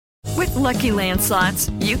With Lucky Land Slots,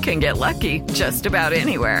 you can get lucky just about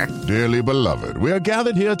anywhere. Dearly beloved, we are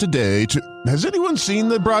gathered here today to... Has anyone seen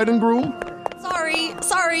the bride and groom?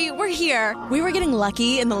 Sorry, we're here. We were getting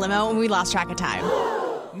lucky in the limo and we lost track of time.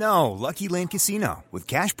 No, Lucky Land Casino, with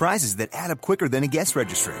cash prizes that add up quicker than a guest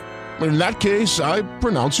registry. In that case, I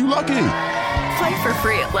pronounce you lucky. Play for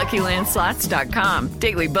free at LuckyLandSlots.com.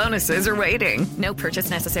 Daily bonuses are waiting. No purchase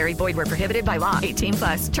necessary. Void where prohibited by law.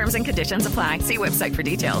 18+. Terms and conditions apply. See website for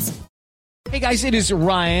details. Hey guys, it is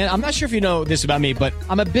Ryan. I'm not sure if you know this about me, but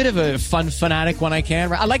I'm a bit of a fun fanatic when I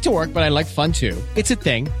can. I like to work, but I like fun too. It's a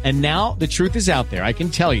thing. And now the truth is out there. I can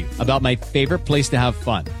tell you about my favorite place to have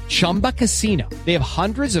fun. Chumba Casino. They have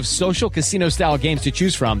hundreds of social casino style games to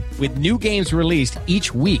choose from with new games released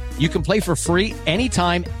each week. You can play for free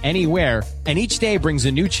anytime, anywhere. And each day brings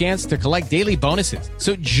a new chance to collect daily bonuses.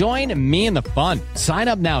 So join me in the fun. Sign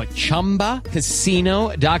up now at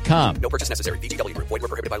ChumbaCasino.com. No purchase necessary. VGW Group. Void where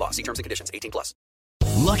prohibited by law. See terms and conditions. 18+.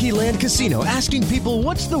 Lucky Land Casino, asking people,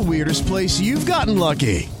 what's the weirdest place you've gotten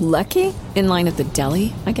lucky? Lucky? In line at the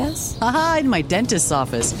deli, I guess? Aha, in my dentist's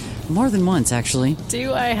office. More than once, actually.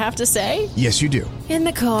 Do I have to say? Yes, you do. In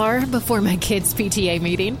the car before my kids' PTA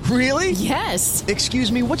meeting. Really? Yes. Excuse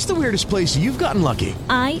me, what's the weirdest place you've gotten lucky?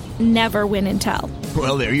 I never win and tell.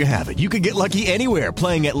 Well, there you have it. You can get lucky anywhere,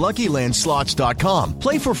 playing at LuckyLandSlots.com.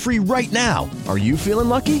 Play for free right now. Are you feeling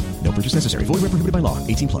lucky? No purchase necessary. Void where prohibited by law.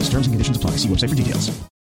 18+. Terms and conditions apply. See website for details.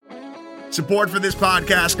 Support for this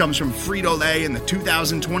podcast comes from Frito-Lay and the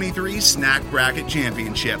 2023 Snack Bracket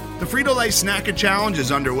Championship. The Frito-Lay Snack Challenge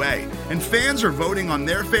is underway, and fans are voting on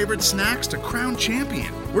their favorite snacks to crown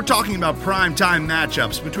champion. We're talking about prime-time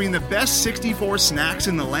matchups between the best 64 snacks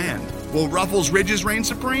in the land. Will Ruffles Ridges reign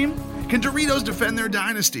supreme? Can Doritos defend their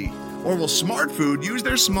dynasty? Or will Smart Food use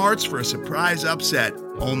their smarts for a surprise upset?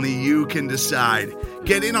 Only you can decide.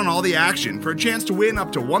 Get in on all the action for a chance to win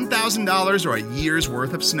up to $1,000 or a year's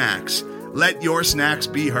worth of snacks. Let your snacks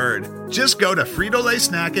be heard. Just go to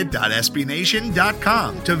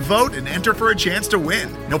fritolaysnacket.sbnation.com to vote and enter for a chance to win.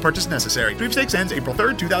 No purchase necessary. Sweepstakes ends April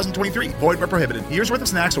 3rd, 2023. Void where prohibited. Year's worth of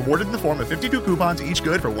snacks awarded in the form of 52 coupons, each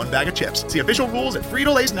good for one bag of chips. See official rules at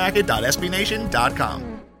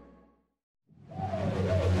fritolaysnacket.sbnation.com.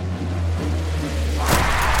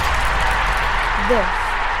 This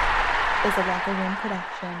is a Locker Room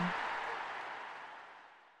production.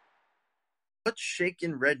 What's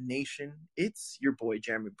shaking, Red Nation? It's your boy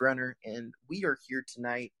Jeremy Brenner, and we are here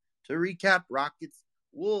tonight to recap Rockets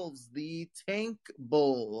Wolves, the Tank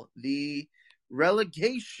Bowl, the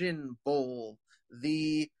Relegation Bowl,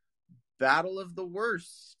 the Battle of the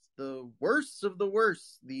Worst, the Worst of the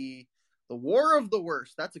Worst, the War of the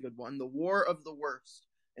Worst. That's a good one. The War of the Worst.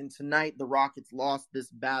 And tonight the Rockets lost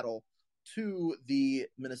this battle to the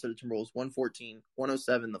Minnesota Timberwolves,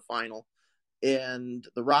 114-107, the final. And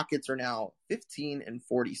the Rockets are now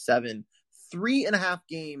 15-47. 3.5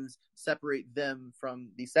 games separate them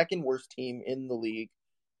from the second worst team in the league,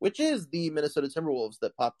 which is the Minnesota Timberwolves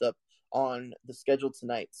that popped up on the schedule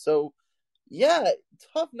tonight. So, yeah,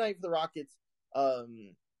 tough night for the Rockets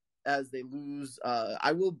as they lose.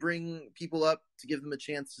 I will bring people up to give them a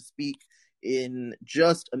chance to speak in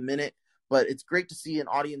just a minute, but it's great to see an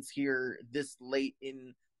audience here this late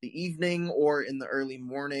in the evening or in the early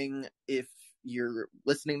morning if you're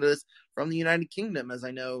listening to this from the United Kingdom, as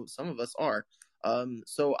I know some of us are.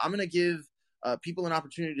 So I'm going to give people an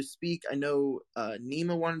opportunity to speak. I know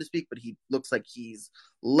Nima wanted to speak, but he looks like he's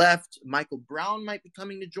left. Michael Brown might be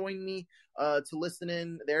coming to join me to listen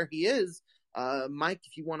in. There he is. Mike,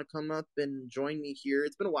 if you want to come up and join me here.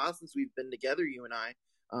 It's been a while since we've been together, you and I.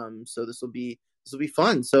 So this will be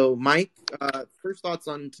fun. So Mike, first thoughts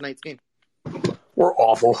on tonight's game. We're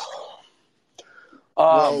awful.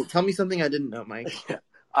 Well, tell me something I didn't know, Mike.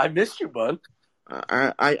 I missed you, bud.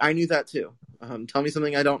 I knew that too. Tell me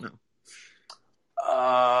something I don't know.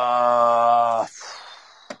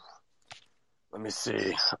 Let me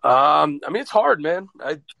see. I mean, it's hard, man.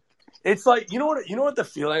 It's like you know what the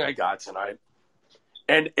feeling I got tonight,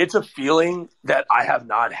 and it's a feeling that I have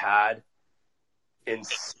not had in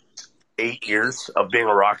 8 years of being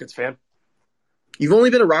a Rockets fan. You've only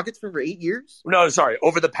been a Rockets fan for 8 years? No, sorry,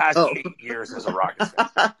 over the past 8 years as a Rockets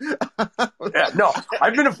fan. Yeah, no,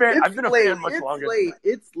 I've been a fan. I've been a fan much longer.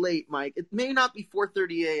 It's late, Mike. It may not be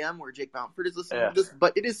 4:30 a.m. where Jake Mountford is listening to this,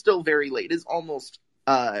 but it is still very late. It is almost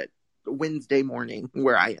Wednesday morning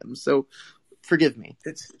where I am. So forgive me.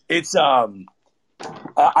 It's I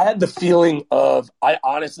had the feeling of I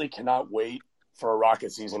honestly cannot wait for a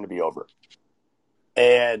Rocket season to be over,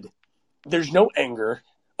 and there's no anger.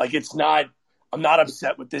 Like it's not. I'm not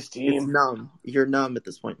upset with this team. It's numb. You're numb at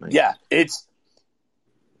this point, Mike. Yeah, it's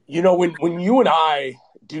when you and I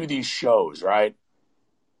do these shows, right,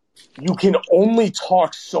 you can only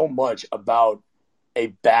talk so much about a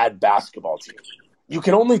bad basketball team. You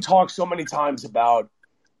can only talk so many times about,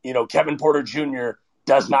 Kevin Porter Jr.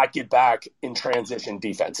 does not get back in transition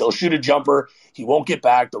defense. He'll shoot a jumper. He won't get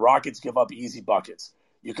back. The Rockets give up easy buckets.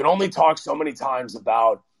 You can only talk so many times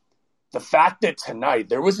about the fact that tonight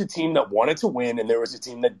there was a team that wanted to win and there was a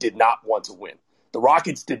team that did not want to win. The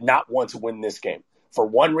Rockets did not want to win this game for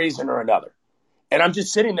one reason or another. And I'm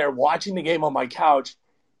just sitting there watching the game on my couch,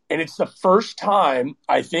 and it's the first time,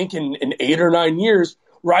 I think, in 8 or 9 years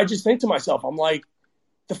where I just think to myself, I'm like,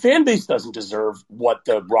 the fan base doesn't deserve what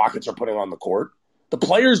the Rockets are putting on the court. The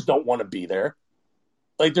players don't want to be there.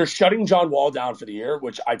 Like, they're shutting John Wall down for the year,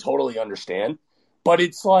 which I totally understand. But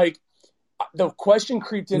it's like, the question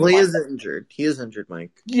creeped in. Well, he is injured. He is injured,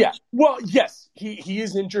 Mike. Yeah. Well, yes, he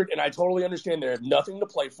is injured, and I totally understand they have nothing to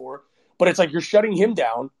play for. But it's like you're shutting him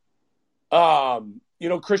down.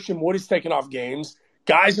 Christian Wood is taking off games.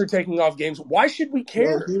 Guys are taking off games. Why should we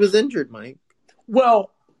care? Well, he was injured, Mike.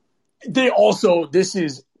 Well, this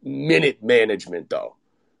is minute management, though,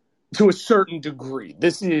 to a certain degree.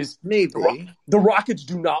 This is maybe the Rockets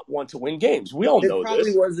do not want to win games. We all know this. It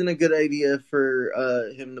probably wasn't a good idea for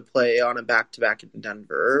him to play on a back-to-back in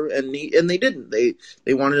Denver, and they didn't.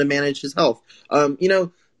 They wanted to manage his health.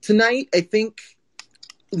 Tonight, I think,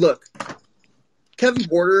 look, Kevin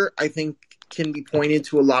Porter, I think, can be pointed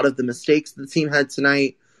to a lot of the mistakes the team had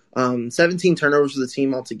tonight. 17 turnovers for the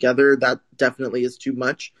team altogether. That definitely is too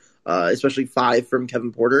much, especially 5 from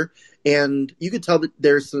Kevin Porter. And you could tell that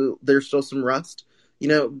there's still some rust.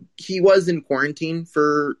 He was in quarantine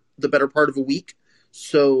for the better part of a week,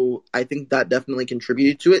 so I think that definitely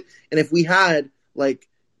contributed to it. And if we had, like,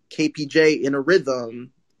 KPJ in a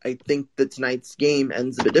rhythm, I think that tonight's game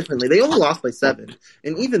ends a bit differently. They only lost by 7.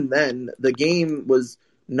 And even then, the game was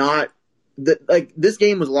not... this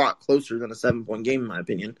game was a lot closer than a 7-point game, in my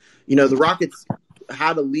opinion. The Rockets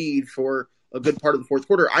had a lead for a good part of the fourth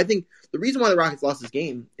quarter. I think the reason why the Rockets lost this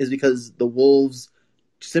game is because the Wolves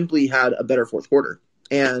simply had a better fourth quarter.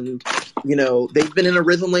 And, they've been in a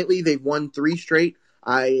rhythm lately. They've won 3 straight.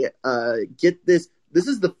 I get this. This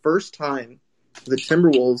is the first time the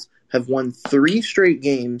Timberwolves have won 3 straight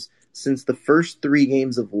games since the first 3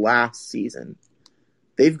 games of last season.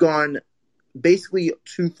 They've gone basically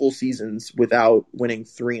 2 full seasons without winning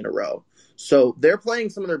 3 in a row. So they're playing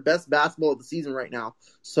some of their best basketball of the season right now.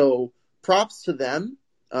 So props to them.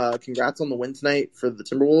 Congrats on the win tonight for the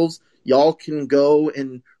Timberwolves. Y'all can go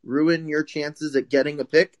and ruin your chances at getting a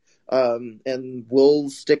pick. And we'll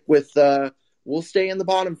stay in the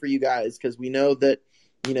bottom for you guys, because we know that,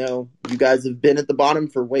 you guys have been at the bottom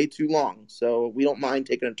for way too long. So we don't mind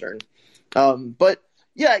taking a turn. But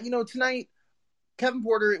yeah, tonight, Kevin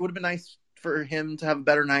Porter, it would have been nice for him to have a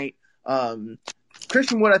better night.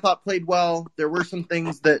 Christian Wood, I thought, played well. There were some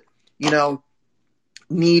things that,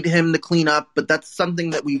 need him to clean up, but that's something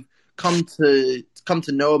that we've come to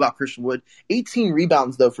know about Christian Wood. 18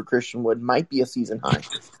 rebounds, though, for Christian Wood might be a season high.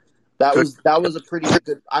 That was a pretty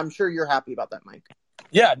good. I'm sure you're happy about that, Mike.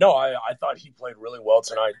 Yeah, no, I thought he played really well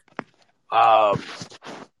tonight.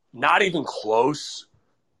 Not even close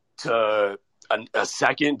to a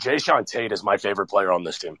second. Jayshawn Tate is my favorite player on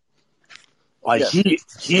this team. Like,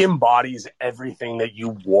 he embodies everything that you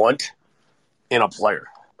want in a player.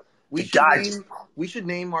 We should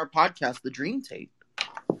name our podcast the Dream Tate.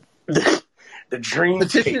 The Dream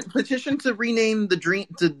Tate. Petition to rename the Dream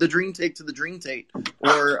Tate to the Dream Tate,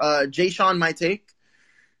 or Jayshawn My Take.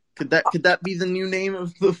 Could that be the new name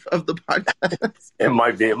of the podcast? It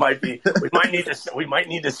might be. We might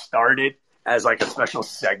need to start it as like a special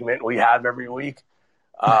segment we have every week.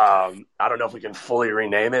 I don't know if we can fully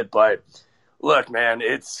rename it, but look, man,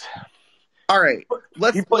 it's all right.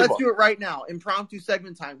 Let's do it right now. Impromptu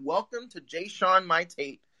segment time. Welcome to Jayshawn My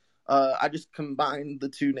Tate. I just combined the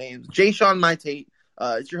 2 names. Jayshawn My Tate.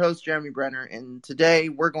 It's your host, Jeremy Brenner, and today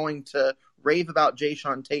we're going to rave about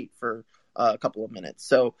Jayshawn Tate for a couple of minutes.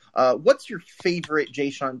 So, what's your favorite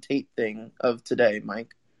Jayshawn Tate thing of today,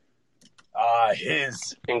 Mike?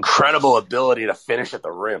 His incredible ability to finish at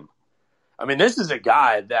the rim. I mean, this is a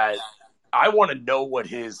guy that I want to know what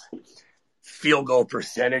his field goal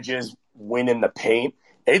percentage is when in the paint.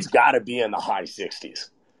 It's got to be in the high 60s.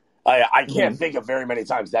 I can't think of very many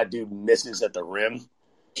times that dude misses at the rim.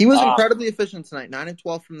 He was incredibly efficient tonight, 9 and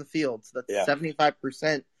 12 from the field. So that's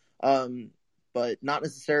 75%, but not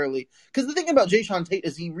necessarily. Because the thing about Jayshawn Tate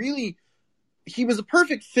is he was a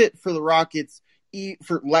perfect fit for the Rockets.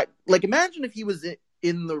 Imagine if he was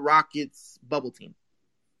in the Rockets bubble team.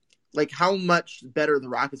 Like, how much better the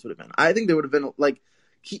Rockets would have been. I think they would have been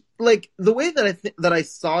the way that I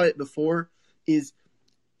saw it before is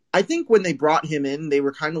I think when they brought him in, they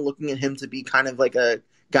were kind of looking at him to be kind of like a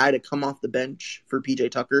guy to come off the bench for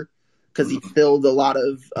PJ Tucker, because he filled a lot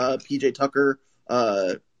of PJ Tucker,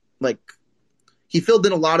 he filled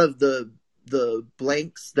in a lot of the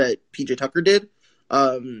blanks that PJ Tucker did,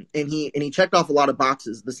 and he checked off a lot of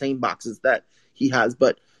boxes, the same boxes that he has.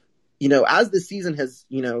 But as the season has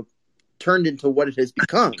turned into what it has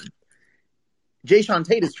become, Jayshawn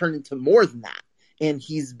Tate has turned into more than that, and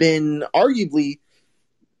he's been arguably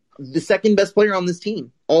the second best player on this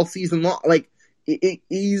team all season long.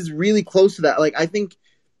 He's really close to that. I think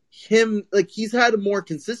he's had a more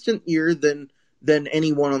consistent year than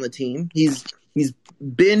anyone on the team. He's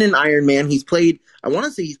been an Iron Man. He's played, I want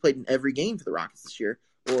to say he's played in every game for the Rockets this year.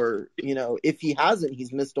 Or, if he hasn't,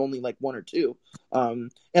 he's missed only one or two.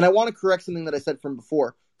 And I want to correct something that I said from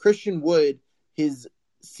before. Christian Wood, his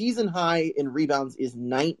season high in rebounds is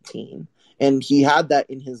 19. And he had that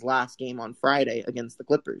in his last game on Friday against the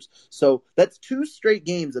Clippers. So that's 2 straight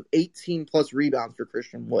games of 18-plus rebounds for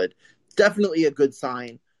Christian Wood. Definitely a good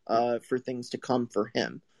sign for things to come for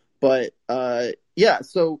him. But,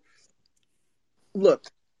 so, look,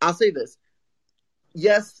 I'll say this.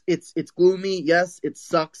 Yes, it's gloomy. Yes, it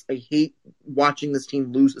sucks. I hate watching this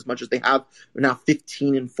team lose as much as they have. They're now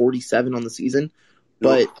 15-47 on the season.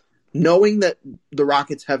 But knowing that the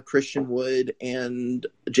Rockets have Christian Wood and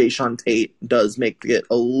Jayshawn Tate does make it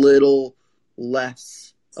a little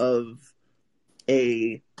less of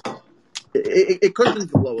it cushions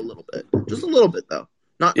the blow a little bit. Just a little bit, though.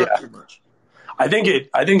 Not too much. I think it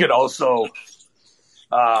also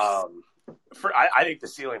I think the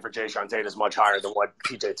ceiling for Jayshawn Tate is much higher than what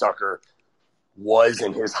PJ Tucker was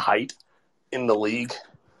in his height in the league.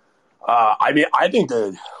 I think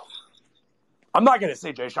that I'm not going to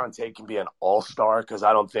say Jayshawn Tate can be an all-star, because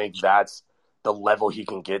I don't think that's the level he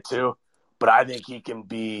can get to. But I think he can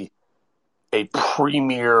be a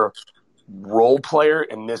premier role player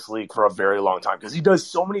in this league for a very long time, because he does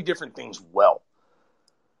so many different things well.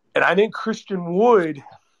 And I think Christian Wood,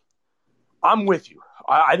 I'm with you.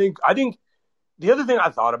 I think the other thing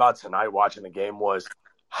I thought about tonight watching the game was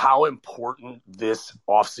how important this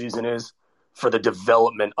offseason is for the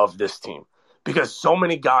development of this team. Because so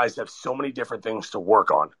many guys have so many different things to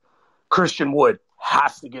work on. Christian Wood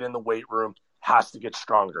has to get in the weight room, has to get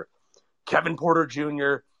stronger. Kevin Porter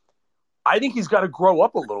Jr., I think he's got to grow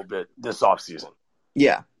up a little bit this offseason.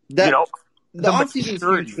 Yeah. The offseason is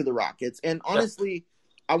huge for the Rockets. And honestly,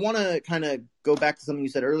 I want to kind of go back to something you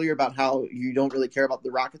said earlier about how you don't really care about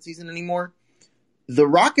the Rocket season anymore. The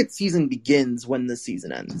Rocket season begins when the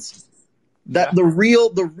season ends. The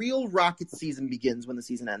real Rocket season begins when the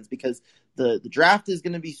season ends, because the draft is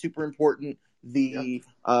going to be super important. The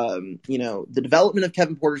development of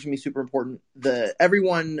Kevin Porter is going to be super important.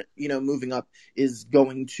 Everyone moving up is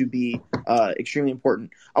going to be extremely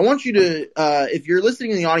important. I want you to, if you're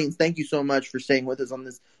listening in the audience, thank you so much for staying with us on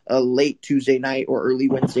this late Tuesday night or early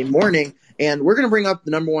Wednesday morning. And we're going to bring up the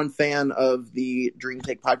number one fan of the Dream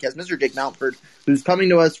Take podcast, Mr. Jake Mountford, who's coming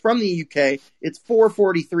to us from the UK. It's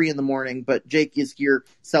 4:43 in the morning, but Jake is here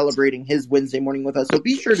celebrating his Wednesday morning with us. So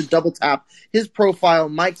be sure to double tap his profile,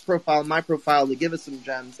 Mike's profile, my profile to give us some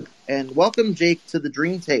gems. And welcome Jake to the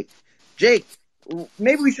Dream Take. Jake,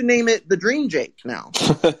 maybe we should name it the Dream Jake now.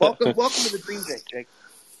 welcome to the Dream Jake.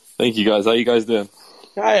 Thank you guys. How you guys doing?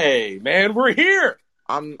 Hey man, we're here.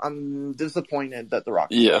 I'm disappointed that the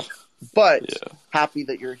Rockets but happy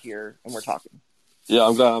that you're here and we're talking. Yeah,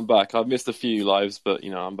 I'm glad I'm back. I've missed a few lives, but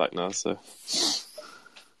I'm back now. So,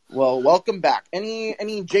 well, welcome back. Any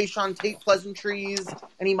Jayshawn Tate pleasantries?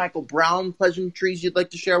 Any Michael Brown pleasantries you'd like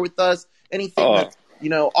to share with us? Anything that's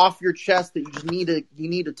off your chest that you just need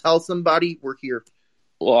to tell somebody? We're here.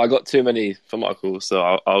 Well, I got too many for Michael, so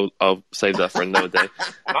I'll save that for another day.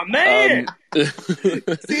 My man.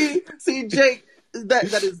 See, Jake.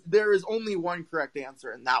 There is only one correct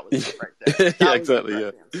answer, and that was it right there. Yeah,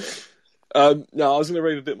 exactly. No, I was going to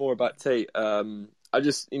rave a bit more about Tate. I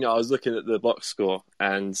was looking at the box score,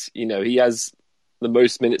 and he has the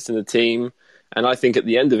most minutes in the team, and I think at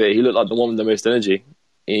the end of it, he looked like the one with the most energy.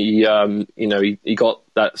 He got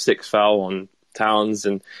that 6th foul on Towns,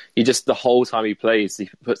 and he just the whole time he plays, he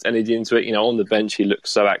puts energy into it. On the bench, he looks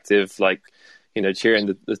so active,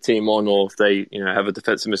 cheering the team on, or if they, have a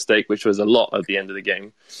defensive mistake, which was a lot at the end of the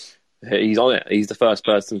game. He's on it. He's the first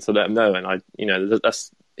person to let them know, and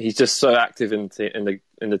he's just so active in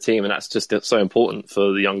the team, and that's just so important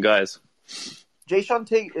for the young guys. Jayshawn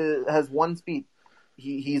Tate has one speed.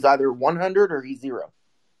 He's either 100 or he's 0,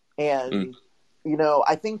 and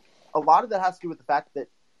I think a lot of that has to do with the fact that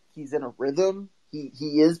he's in a rhythm. He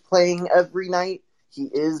is playing every night. He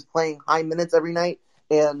is playing high minutes every night,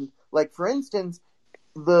 and. Like, for instance,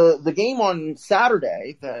 the game on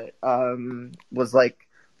Saturday that was like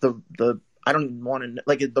the I don't even want to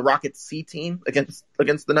like the Rockets C team against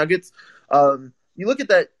the Nuggets. You look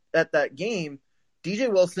at that game,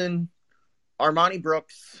 DJ Wilson, Armani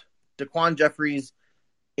Brooks, Daquan Jeffries,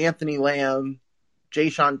 Anthony Lamb,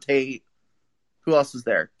 Jayshawn Tate. Who else is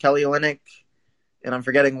there? Kelly Olynyk, and I'm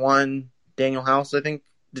forgetting one. Daniel House, I think.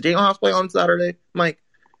 Did Daniel House play on Saturday, Mike?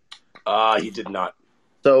 He did not.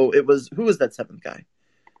 So it was, who was that seventh guy?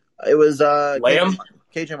 It was Lamb?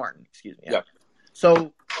 KJ Martin, excuse me. Yeah.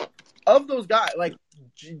 So of those guys, like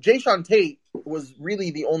Jayshawn Tate was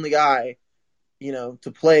really the only guy,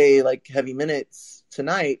 to play like heavy minutes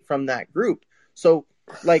tonight from that group. So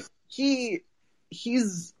like he's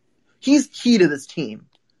key to this team,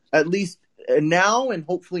 at least now and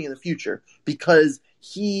hopefully in the future, because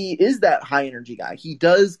he is that high energy guy. He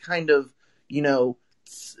does kind of, he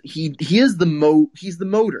is he's the motor. He's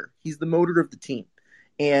the motor of the team.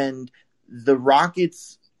 And the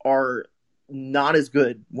Rockets are not as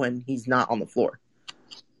good when he's not on the floor.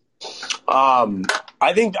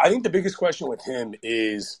 I think the biggest question with him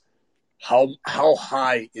is how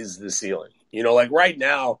high is the ceiling? Like right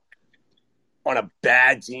now on a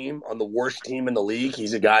bad team, on the worst team in the league,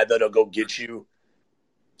 he's a guy that'll go get you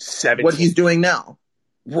 17. What he's doing now.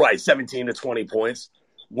 Right, 17 to 20 points.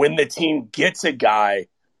 When the team gets a guy,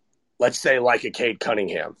 let's say like a Cade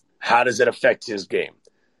Cunningham, how does it affect his game?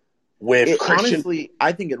 Honestly,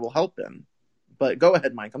 I think it will help him. But go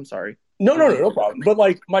ahead, Mike. I'm sorry. No problem. But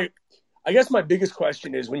like I guess my biggest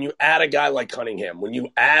question is when you add a guy like Cunningham, when you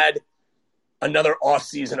add another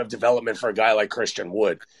offseason of development for a guy like Christian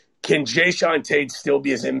Wood, can Jayshawn Tate still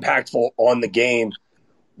be as impactful on the game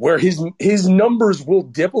where his numbers will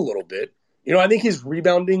dip a little bit? I think his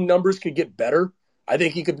rebounding numbers could get better. I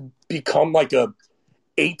think he could become like a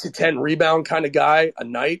 8 to 10 rebound kind of guy a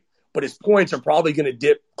night, but his points are probably going to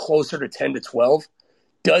dip closer to 10 to 12.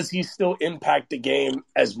 Does he still impact the game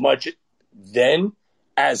as much then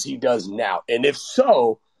as he does now? And if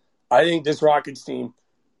so, I think this Rockets team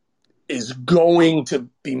is going to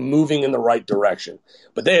be moving in the right direction.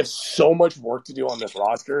 But they have so much work to do on this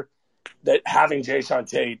roster that having Jayshawn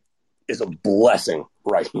Tate is a blessing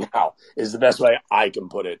right now, is the best way I can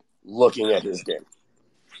put it, looking at his game.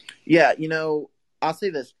 Yeah, I'll say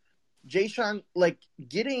this. Jayshawn, like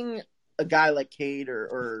getting a guy like Cade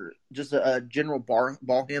or just a general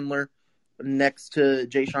ball handler next to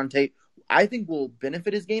Jayshawn Tate, I think will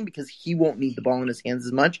benefit his game because he won't need the ball in his hands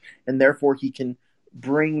as much, and therefore he can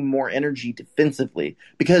bring more energy defensively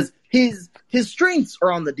because his strengths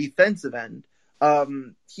are on the defensive end.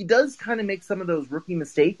 He does kind of make some of those rookie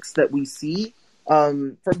mistakes that we see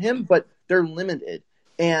from him, but they're limited.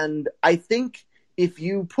 And I think if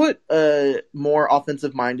you put a more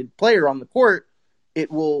offensive-minded player on the court,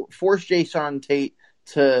 it will force Jayshawn Tate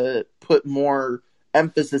to put more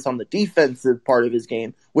emphasis on the defensive part of his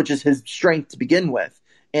game, which is his strength to begin with.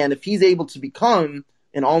 And if he's able to become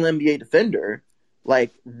an all-NBA defender,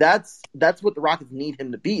 like that's what the Rockets need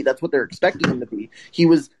him to be. That's what they're expecting him to be. He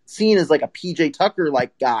was seen as like a PJ Tucker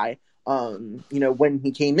like guy, when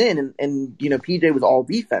he came in, and PJ was all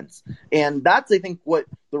defense, and that's I think what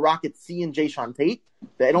the Rockets see in Jayshawn Tate.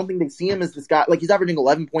 I don't think they see him as this guy like he's averaging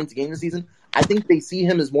 11 points a game this season. I think they see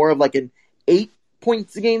him as more of like an 8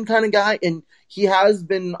 points a game kind of guy, and he has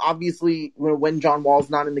been obviously when John Wall's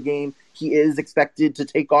not in the game, he is expected to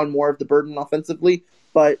take on more of the burden offensively,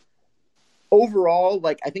 but overall,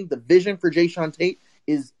 like I think the vision for Jayshawn Tate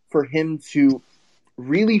is for him to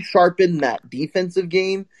really sharpen that defensive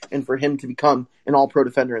game and for him to become an all-pro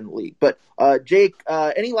defender in the league. But Jake,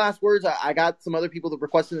 any last words? I got some other people that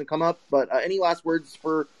requested to come up, but any last words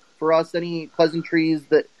for us? Any pleasantries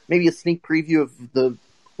that maybe a sneak preview of the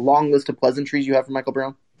long list of pleasantries you have for Michael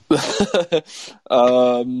Brown?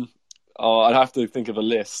 I'd have to think of a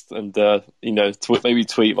list and maybe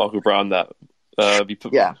tweet Michael Brown that.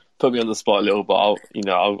 Put me on the spot a little, but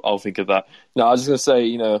I'll think of that. No, I was just gonna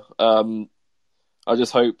say, I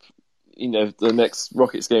just hope the next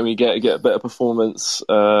Rockets game we get a better performance.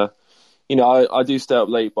 I do stay up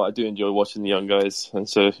late, but I do enjoy watching the young guys, and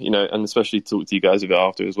so and especially talk to you guys a bit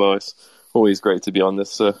after as well. It's always great to be on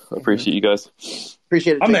this. So I appreciate you guys.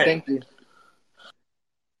 Appreciate it, Jake. Thank you.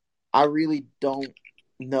 I really don't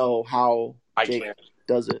know how Jake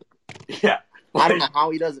does it. Yeah. I don't know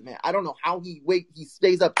how he does it, man. I don't know how he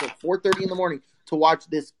stays up till 4:30 in the morning to watch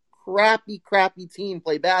this crappy team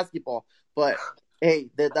play basketball. But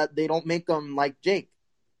hey, that they don't make them like Jake.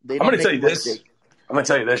 I'm going to tell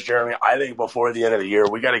you this, Jeremy. I think before the end of the year,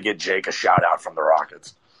 we got to get Jake a shout out from the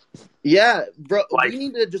Rockets. Yeah, bro. We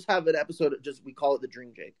need to just have an episode. We call it the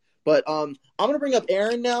Dream Jake. But I'm going to bring up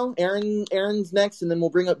Aaron now. Aaron's next, and then we'll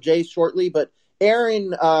bring up Jay shortly. But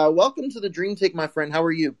Aaron, welcome to the Dream Take, my friend. How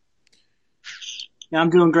are you? Yeah, I'm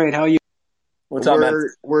doing great. How are you? What's up, man?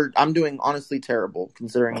 I'm doing honestly terrible,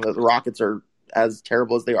 considering that the Rockets are as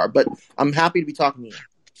terrible as they are. But I'm happy to be talking to you.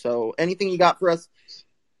 So anything you got for us?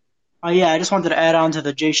 Yeah, I just wanted to add on to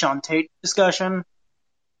the Jayshawn Tate discussion.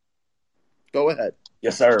 Go ahead.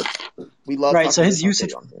 Yes, sir. We love right. So his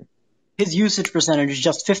usage on here. His usage percentage is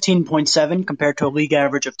just 15.7 compared to a league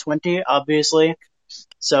average of 20, obviously.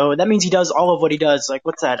 So that means he does all of what he does. Like,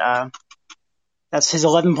 what's that? That's his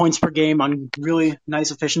 11 points per game on really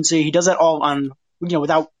nice efficiency. He does that all on,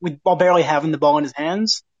 while barely having the ball in his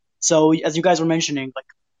hands. So as you guys were mentioning, like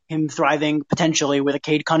him thriving potentially with a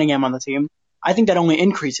Cade Cunningham on the team, I think that only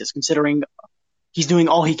increases considering he's doing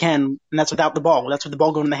all he can, and that's without the ball. That's with the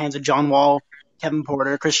ball going in the hands of John Wall, Kevin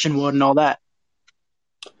Porter, Christian Wood, and all that.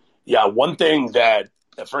 Yeah, one thing that,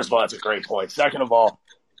 first of all, that's a great point. Second of all,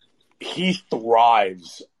 he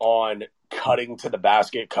thrives on cutting to the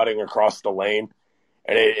basket, cutting across the lane,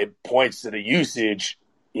 and it points to the usage,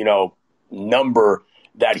 number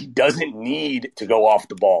that he doesn't need to go off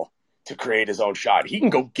the ball to create his own shot. He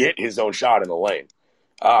can go get his own shot in the lane.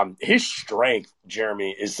 His strength,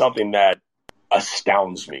 Jeremy, is something that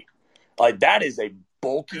astounds me. Like, that is a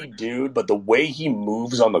bulky dude, but the way he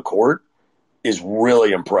moves on the court is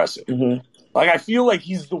really impressive. Mm-hmm. Like, I feel like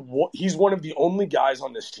he's one of the only guys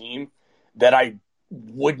on this team that I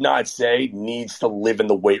would not say needs to live in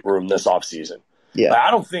the weight room this offseason. Yeah. Like,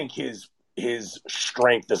 I don't think his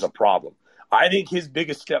strength is a problem. I think his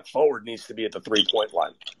biggest step forward needs to be at the 3-point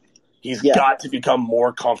line. He's got to become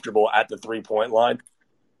more comfortable at the 3-point line.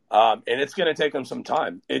 And it's going to take him some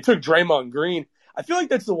time. It took Draymond Green. I feel like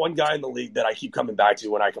that's the one guy in the league that I keep coming back to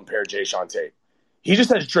when I compare Jayshawn Tate. He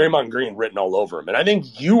just has Draymond Green written all over him. And I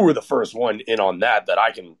think you were the first one in on that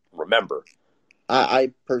I can remember.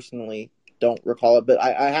 I personally don't recall it, but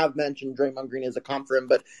I have mentioned Draymond Green as a comp for him.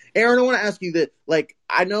 But Aaron, I want to ask you that, like,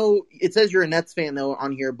 I know it says you're a Nets fan though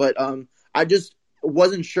on here, but I just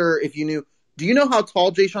wasn't sure if you knew. Do you know how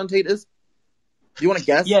tall Jayshawn Tate is? Do you want to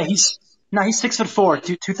guess? Yeah, he's 6'4",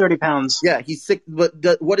 230 pounds. Yeah, he's 6.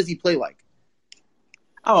 But what does he play like?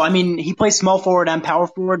 Oh, I mean, he plays small forward and power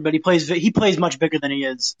forward, but he plays much bigger than he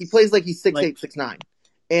is. He plays like he's 6'8", 6'9".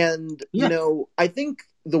 And, I think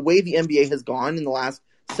the way the NBA has gone in the last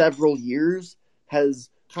several years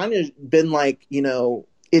has kind of been like,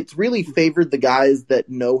 it's really favored the guys that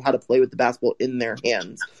know how to play with the basketball in their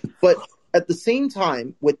hands. But at the same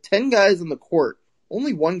time, with 10 guys on the court,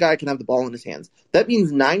 only one guy can have the ball in his hands. That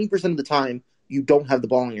means 90% of the time you don't have the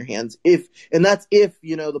ball in your hands. That's if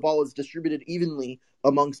the ball is distributed evenly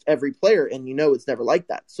amongst every player, and it's never like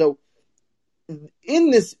that. So in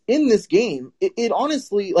this game, it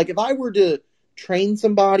honestly, like, if I were to train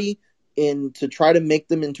somebody to try to make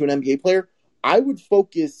them into an NBA player, I would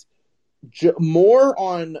focus more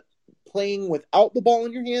on playing without the ball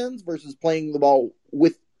in your hands versus playing the ball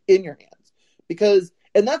within your hands.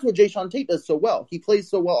 And that's what Jayshawn Tate does so well. He plays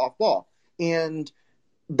so well off ball. And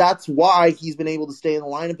that's why he's been able to stay in the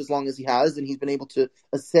lineup as long as he has, and he's been able to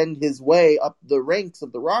ascend his way up the ranks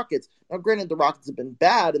of the Rockets. Now, granted, the Rockets have been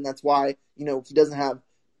bad, and that's why, he doesn't have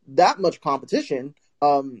that much competition.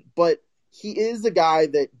 But he is a guy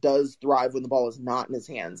that does thrive when the ball is not in his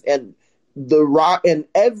hands. And and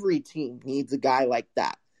every team needs a guy like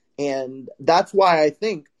that. And that's why I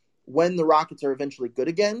think when the Rockets are eventually good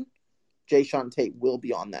again, Jayshawn Tate will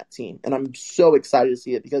be on that team. And I'm so excited to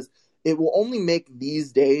see it because it will only make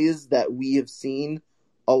these days that we have seen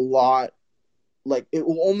a lot, like, it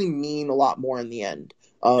will only mean a lot more in the end.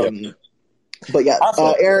 But yeah,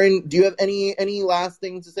 Aaron, do you have any last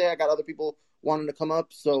things to say? I got other people wanting to come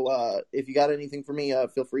up, so if you got anything for me,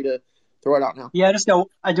 feel free to throw it out now. Yeah,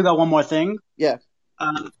 I do got one more thing. Yeah.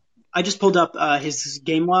 I just pulled up his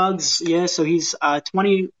game logs. Yeah, so he's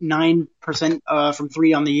 29% from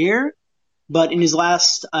 3 on the year, but in his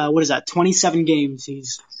last 27 games,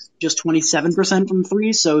 he's just 27% from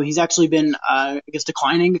 3. So he's actually been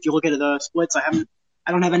declining. If you look at the splits,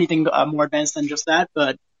 I don't have anything more advanced than just that,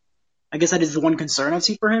 but I guess that is the one concern I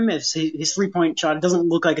see for him. Is his 3-point shot. It doesn't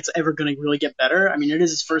look like it's ever going to really get better. I mean, it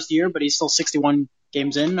is his first year, but he's still 61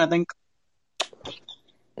 games in, I think.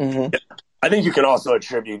 Mm-hmm. I think you can also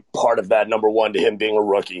attribute part of that, number one, to him being a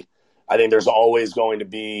rookie. I think there's always going to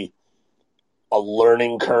be a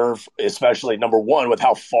learning curve, especially, number one, with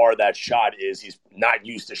how far that shot is. He's not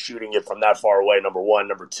used to shooting it from that far away, number one.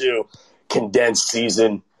 Number two, condensed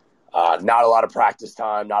season, not a lot of practice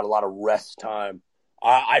time, not a lot of rest time.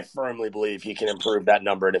 I firmly believe he can improve that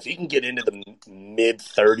number. And if he can get into the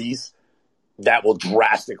mid-30s that will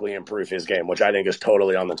drastically improve his game, which I think is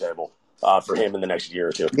totally on the table for him in the next year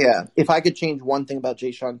or two. Yeah, if I could change one thing about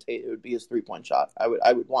Jayshawn Tate, it would be his 3-point shot.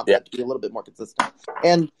 I would want that to be a little bit more consistent.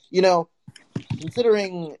 And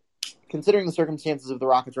considering the circumstances of the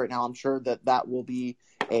Rockets right now, I'm sure that will be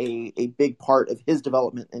a big part of his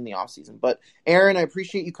development in the offseason. But Aaron, I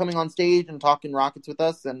appreciate you coming on stage and talking Rockets with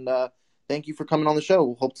us, and thank you for coming on the show.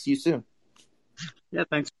 We'll hope to see you soon. Yeah,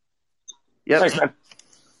 thanks. Yep. Thanks, man.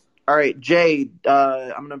 All right, Jay,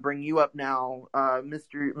 I'm going to bring you up now.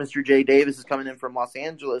 Mr. Jay Davis is coming in from Los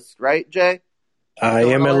Angeles, right, Jay? I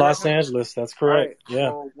am in Los Angeles. That's correct. Right. Yeah.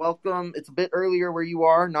 Well, welcome. It's a bit earlier where you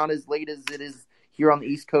are, not as late as it is here on the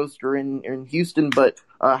East Coast or in Houston. But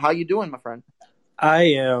how you doing, my friend? I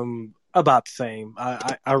am about the same.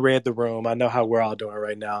 I read the room. I know how we're all doing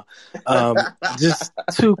right now. Just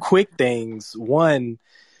two quick things. One,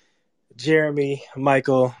 Jeremy,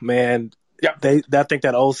 Michael, man. Yeah. I think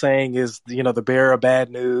that old saying is, the bearer of bad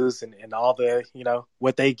news and all the,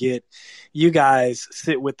 what they get. You guys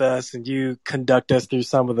sit with us and you conduct us through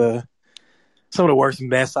some of the worst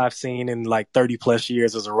mess I've seen in like 30 plus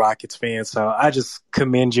years as a Rockets fan. So I just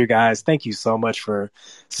commend you guys. Thank you so much for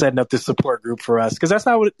setting up this support group for us. Cause that's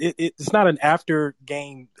not what it's not an after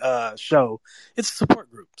game show. It's a support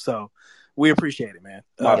group. So we appreciate it, man.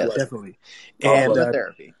 Definitely. And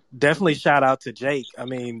therapy. Definitely shout out to Jake. I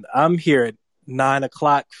mean, I'm here at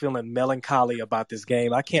 9:00 feeling melancholy about this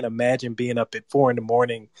game. I can't imagine being up at 4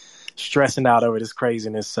 a.m. stressing out over this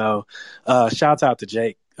craziness. So shouts out to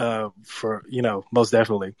Jake for, most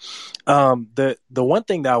definitely. The one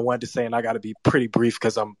thing that I wanted to say, and I got to be pretty brief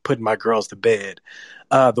because I'm putting my girls to bed.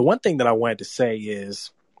 The one thing that I wanted to say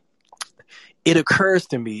is, it occurs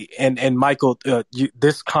to me, and Michael,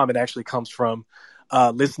 this comment actually comes from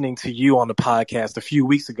listening to you on the podcast a few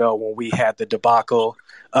weeks ago when we had the debacle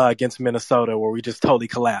against Minnesota where we just totally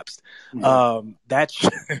collapsed. Mm-hmm.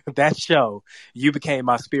 That show, you became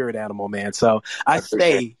my spirit animal, man. So I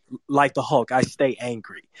stay like the Hulk. I stay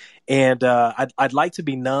angry. And I'd like to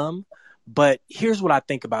be numb, but here's what I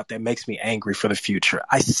think about that makes me angry for the future.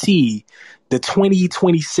 I see the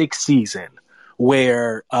 2026 season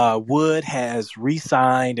where Wood has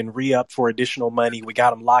re-signed and re-upped for additional money. We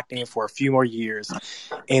got him locked in for a few more years.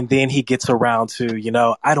 And then he gets around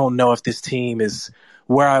to, I don't know if this team is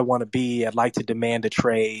where I want to be. I'd like to demand a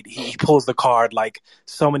trade. He pulls the card like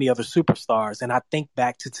so many other superstars. And I think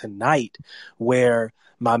back to tonight where,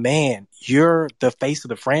 my man, you're the face of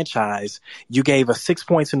the franchise. You gave us 6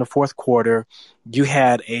 points in the fourth quarter. You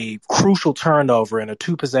had a crucial turnover in a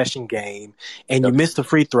 2-possession game, and you missed a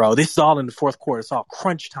free throw. This is all in the fourth quarter. It's all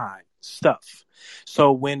crunch time stuff.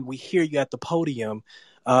 So when we hear you at the podium,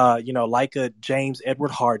 like a James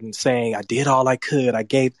Edward Harden saying, I did all I could.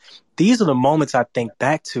 These are the moments I think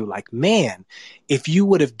back to, like, man, if you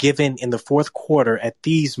would have given in the fourth quarter at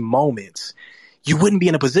these moments, you wouldn't be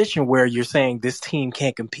in a position where you're saying this team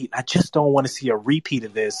can't compete. I just don't want to see a repeat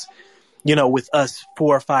of this, with us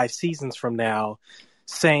 4 or 5 seasons from now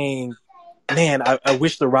saying, man, I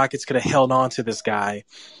wish the Rockets could have held on to this guy.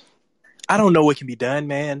 I don't know what can be done,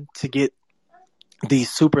 man, to get these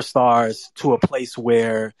superstars to a place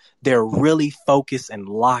where they're really focused and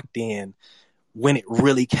locked in when it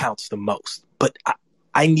really counts the most. But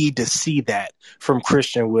I need to see that from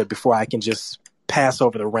Christian Wood before I can just pass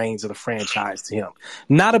over the reins of the franchise to him.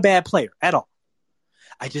 Not a bad player at all.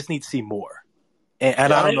 I just need to see more.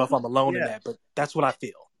 And I don't know if I'm alone in that, but that's what I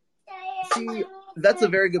feel. See, that's a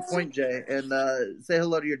very good point, Jay. And say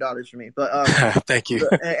hello to your daughters for me. But thank you.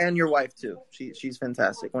 And your wife too. She's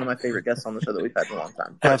fantastic. One of my favorite guests on the show that we've had in a long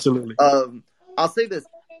time. But, absolutely. I'll say this.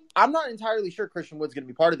 I'm not entirely sure Christian Wood's going to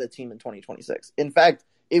be part of that team in 2026. In fact,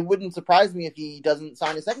 it wouldn't surprise me if he doesn't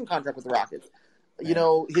sign a second contract with the Rockets.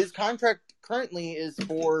 His contract currently is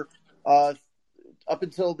for up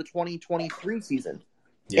until the 2023 season.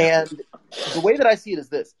 Yeah. And the way that I see it is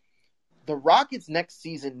this. The Rockets next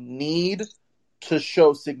season need to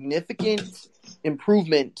show significant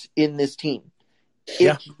improvement in this team.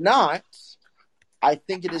 If not, I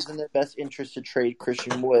think it is in their best interest to trade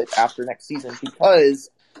Christian Wood after next season because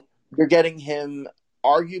you're getting him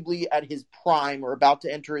arguably at his prime or about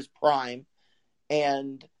to enter his prime.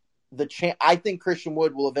 And I think Christian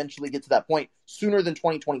Wood will eventually get to that point sooner than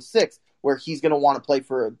 2026 where he's going to want to play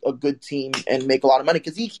for a good team and make a lot of money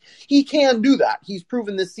because he can do that. He's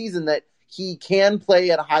proven this season that he can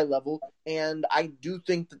play at a high level, and I do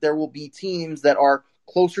think that there will be teams that are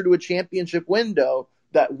closer to a championship window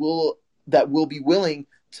that will be willing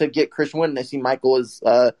to get Christian Wood. And I see Michael has,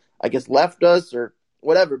 I guess, left us or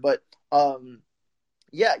whatever. But,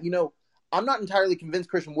 I'm not entirely convinced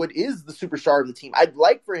Christian Wood is the superstar of the team. I'd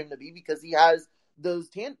like for him to be because he has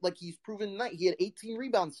like he's proven tonight. He had 18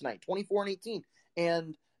 rebounds tonight, 24 and 18.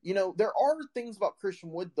 And, there are things about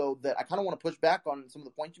Christian Wood, though, that I kind of want to push back on some of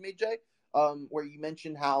the points you made, Jay, where you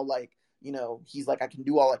mentioned how, like, he's like, I can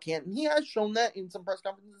do all I can. And he has shown that in some press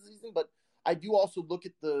conferences this season, but I do also look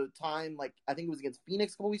at the time, like, I think it was against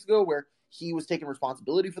Phoenix a couple weeks ago, where he was taking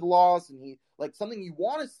responsibility for the loss, and he, like, something you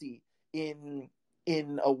want to see in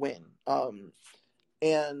a win.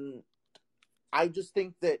 And I just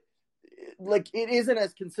think that, like, it isn't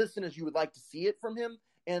as consistent as you would like to see it from him.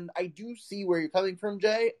 And I do see where you're coming from,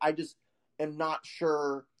 Jay. I just am not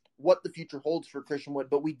sure what the future holds for Christian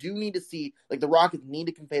Wood. But we do need to see, like, the Rockets need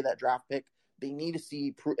to convey that draft pick. They need to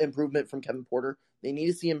see improvement from Kevin Porter. They need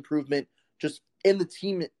to see improvement just in the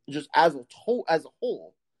team, just as a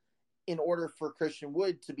whole, in order for Christian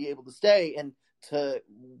Wood to be able to stay and to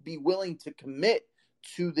be willing to commit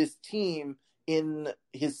to this team in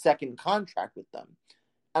his second contract with them.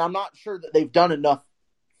 And I'm not sure that they've done enough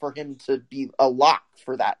for him to be a lock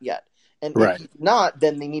for that yet. And if he's not,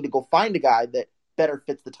 then they need to go find a guy that better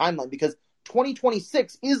fits the timeline, because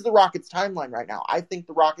 2026 is the Rockets' timeline right now. I think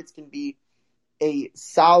the Rockets can be a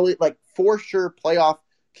solid, like, for sure playoff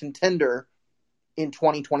contender in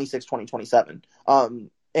 2026, 2027.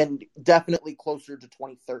 And definitely closer to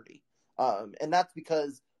 2030. And that's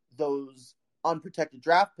because those unprotected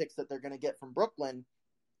draft picks that they're going to get from Brooklyn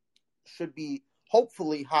should be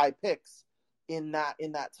hopefully high picks in that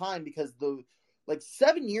time, because the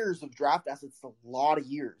 7 years of draft assets is a lot of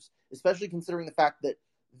years, especially considering the fact that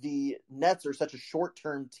the Nets are such a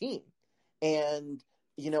short-term team. And,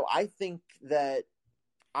 I think the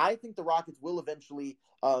Rockets will eventually,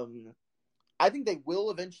 I think they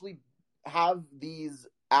will eventually have these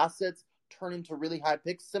assets turn into really high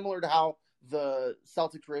picks, similar to how the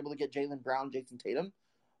Celtics were able to get Jaylen Brown, Jason Tatum.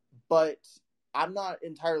 But I'm not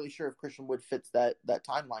entirely sure if Christian Wood fits that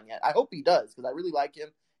timeline yet. I hope he does, because I really like him,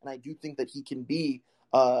 and I do think that he can be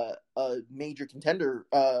a major contender,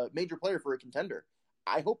 major player for a contender.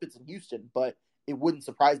 I hope it's in Houston, but it wouldn't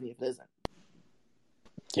surprise me if it isn't.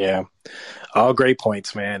 Yeah, all great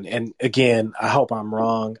points, man. And again, I hope I'm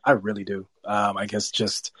wrong. I really do. I guess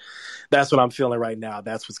just that's what I'm feeling right now.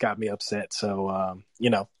 That's what's got me upset. So,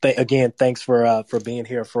 again, thanks for being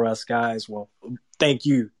here for us, guys. Well, thank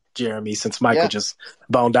you, Jeremy, since Michael just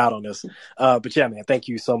boned out on us. But yeah, man, thank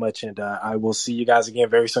you so much. And I will see you guys again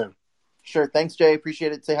very soon. Sure. Thanks, Jay.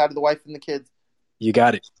 Appreciate it. Say hi to the wife and the kids. You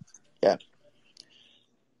got it. Yeah.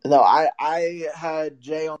 No, I had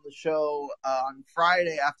Jay on the show on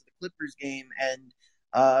Friday after the Clippers game, and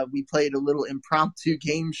we played a little impromptu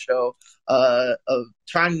game show of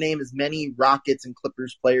trying to name as many Rockets and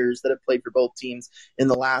Clippers players that have played for both teams in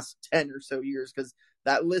the last 10 or so years, because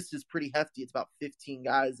that list is pretty hefty. It's about 15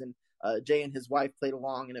 guys, and Jay and his wife played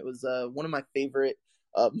along, and it was one of my favorite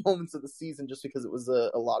moments of the season, just because it was a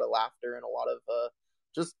lot of laughter and a lot of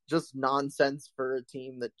just nonsense for a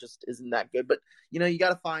team that just isn't that good. But you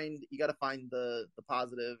gotta find the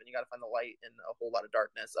positive, and you gotta find the light in a whole lot of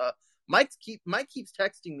darkness. Mike keeps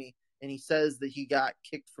texting me, and he says that he got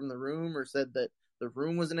kicked from the room, or said that the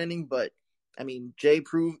room wasn't ending. But I mean, Jay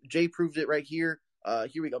proved it right here.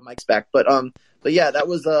 Here we go, Mike's back. But yeah, that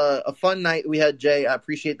was a fun night we had, Jay. I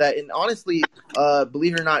appreciate that. And honestly,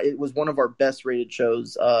 believe it or not, it was one of our best rated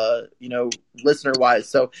shows, listener wise.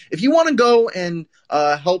 So if you want to go and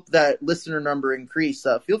help that listener number increase,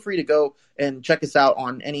 feel free to go and check us out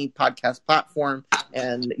on any podcast platform,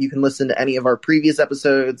 and you can listen to any of our previous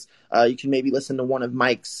episodes. You can maybe listen to one of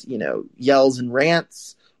Mike's, yells and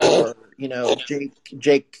rants, or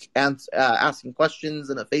Jake asking questions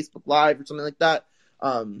in a Facebook Live or something like that.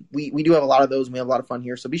 We do have a lot of those, and we have a lot of fun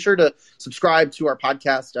here. So be sure to subscribe to our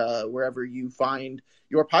podcast wherever you find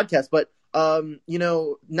your podcast. But now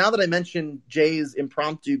that I mentioned Jay's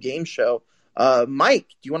impromptu game show, Mike,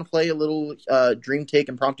 do you want to play a little Dream Take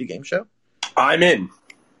impromptu game show? I'm in.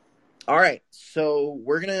 All right, so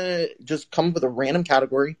we're gonna just come up with a random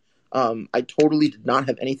category. I totally did not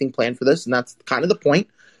have anything planned for this, and that's kind of the point.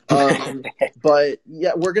 But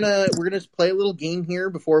yeah, we're gonna just play a little game here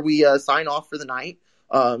before we sign off for the night.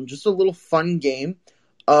 Just a little fun game.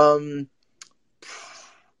 Okay,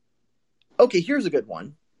 here's a good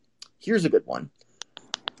one.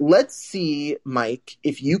 Let's see, Mike,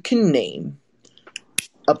 if you can name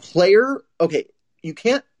a player. Okay, you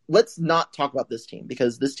can't. Let's not talk about this team,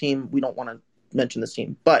 because this team, we don't want to mention this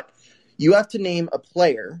team. But you have to name a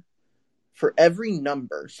player for every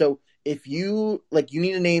number. So if you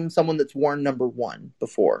need to name someone that's worn number 1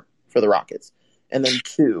 before for the Rockets, and then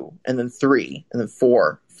 2, and then 3, and then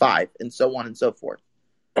 4, 5, and so on and so forth.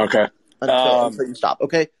 Okay. Until you stop.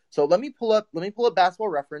 Okay. So let me pull up Basketball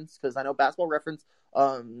Reference, because I know Basketball Reference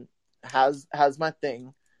has my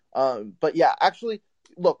thing. But yeah, actually,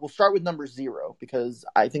 look, we'll start with number 0 because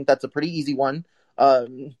I think that's a pretty easy one.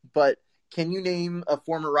 But can you name a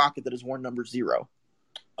former Rocket that has worn number 0?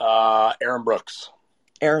 Aaron Brooks.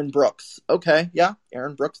 Aaron Brooks. Okay, yeah,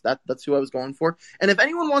 Aaron Brooks. That's who I was going for. And if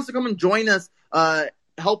anyone wants to come and join us,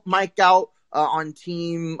 help Mike out on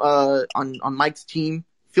Mike's team,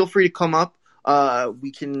 feel free to come up.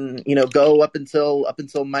 We can go up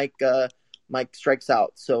until Mike strikes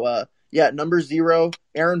out. So yeah, number 0.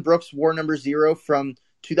 Aaron Brooks wore number 0 from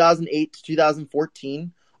 2008 to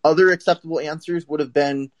 2014. Other acceptable answers would have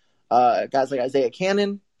been guys like Isaiah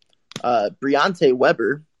Cannon, Briante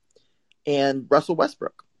Weber, and Russell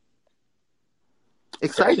Westbrook.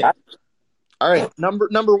 Exciting. All right,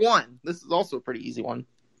 number 1. This is also a pretty easy one.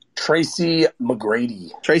 Tracy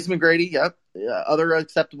McGrady. Tracy McGrady, yep. Other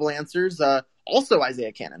acceptable answers, also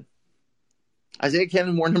Isaiah Cannon. Isaiah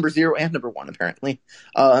Cannon wore number 0 and number 1, apparently.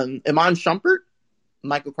 Iman Shumpert,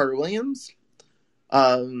 Michael Carter-Williams,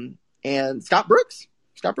 and Scott Brooks.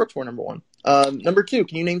 Scott Brooks wore number 1. Number 2,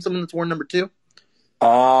 can you name someone that's worn number 2?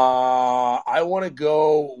 I want to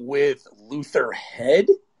go with Luther Head.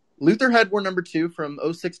 Luther Head wore number 2 from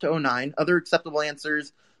 06 to 09. Other acceptable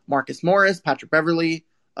answers, Marcus Morris, Patrick Beverly,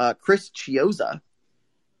 Chris Chioza.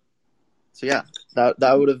 So yeah, that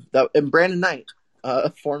would have, and Brandon Knight,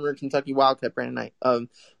 former Kentucky Wildcat Brandon Knight.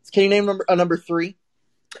 Can you name number 3?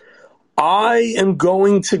 I am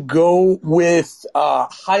going to go with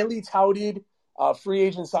highly touted free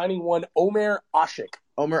agent signing one, Omer Ashik.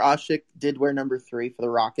 Omer Ashik did wear number 3 for the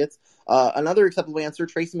Rockets. Another acceptable answer,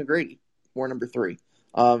 Tracy McGrady wore number 3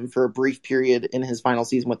 for a brief period in his final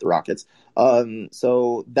season with the Rockets.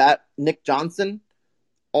 So that Nick Johnson,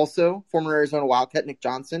 also former Arizona Wildcat Nick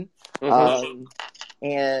Johnson. Mm-hmm.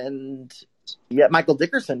 And yeah, Michael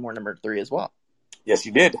Dickerson wore number 3 as well. Yes,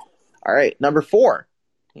 you did. All right, number 4.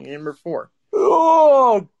 Number 4.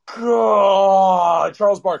 Oh, God.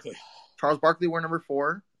 Charles Barkley. Charles Barkley wore number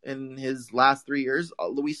 4 in his last 3 years.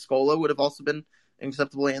 Luis Scola would have also been an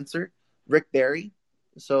acceptable answer. Rick Barry.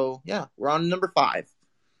 So, yeah, we're on number 5.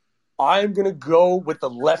 I'm going to go with the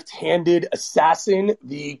left-handed assassin,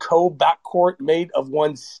 the co-backcourt mate of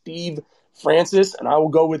one Steve Francis, and I will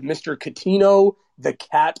go with Mr. Coutinho, the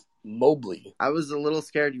Cat Mobley. I was a little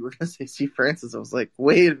scared you were going to say Steve Francis. I was like,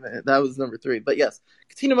 wait a minute, that was number 3. But yes,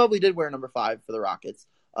 Coutinho Mobley did wear number 5 for the Rockets.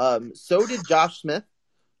 So did Josh Smith.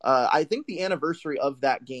 I think the anniversary of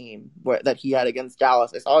that game that he had against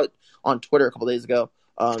Dallas, I saw it on Twitter a couple days ago.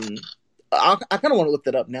 I kind of want to look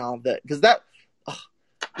that up now because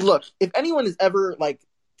look, if anyone is ever like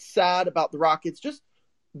sad about the Rockets, just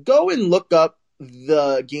go and look up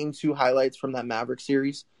the Game 2 highlights from that Maverick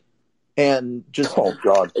series, and just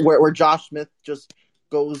where Josh Smith just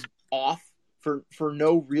goes off for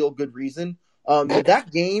no real good reason. That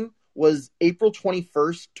game was April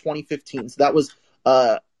 21st, 2015. So that was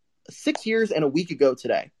 6 years and a week ago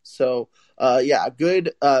today. So yeah, a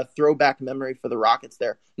good throwback memory for the Rockets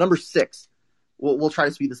there. Number 6. We'll try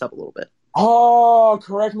to speed this up a little bit. Oh,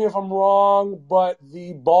 correct me if I'm wrong, but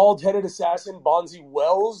the bald-headed assassin, Bonzi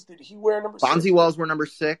Wells, did he wear number 6? Bonzi Wells wore number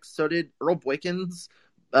 6. So did Earl Boykins,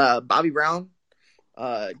 Bobby Brown,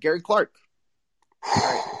 Gary Clark. All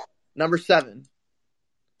right. Number 7.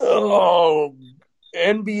 Oh,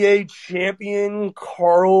 NBA champion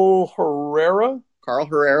Carl Herrera. Carl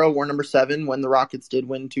Herrera wore number 7 when the Rockets did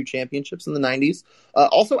win 2 championships in the 90s.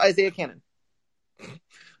 Also, Isaiah Cannon.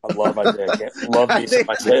 I love Isaiah Cannon. Love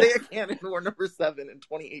Isaiah Cannon wore number 7 in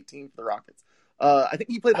 2018 for the Rockets. I think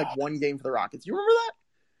he played like 1 game for the Rockets. You remember that?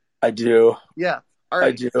 I do. Yeah. All right.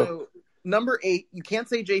 I do. So number 8, you can't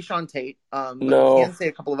say Jay Sean Tate. But no. You can say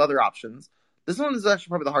a couple of other options. This one is actually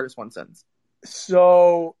probably the hardest one since.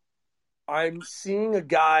 So I'm seeing a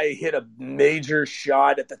guy hit a major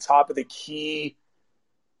shot at the top of the key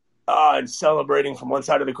and celebrating from one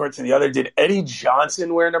side of the court to the other. Did Eddie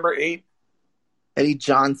Johnson wear number 8? Eddie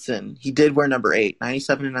Johnson. He did wear number 8,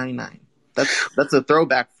 97 and 99. That's a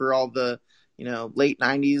throwback for all the, late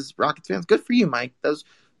 90s Rockets fans. Good for you, Mike. That was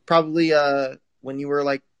probably when you were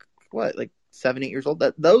like 7, 8 years old.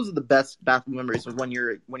 Those are the best basketball memories of when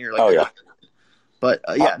you're like. Oh yeah. But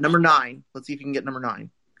yeah, number 9. Let's see if you can get number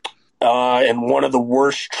 9. And one of the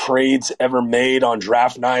worst trades ever made on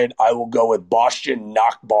draft night, I will go with Boston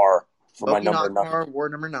Knockbar for my number 9. Wore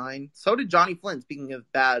number 9. So did Johnny Flynn. Speaking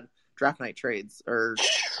of bad draft night trades or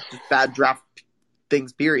just bad draft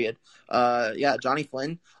things, period. Yeah, Johnny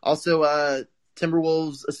Flynn. Also,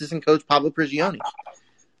 Timberwolves assistant coach Pablo Prigioni.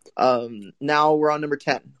 Now we're on number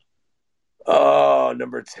 10. Oh,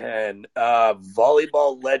 number 10.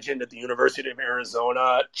 Volleyball legend at the University of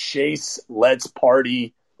Arizona, Chase Let's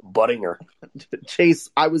Party Buttinger. Chase,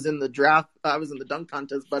 I was in the draft. I was in the dunk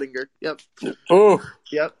contest. Buttinger. Yep. Oh.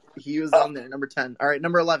 Yep. He was on there. Number 10. All right.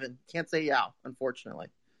 Number 11. Can't say Yao, unfortunately.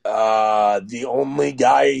 The only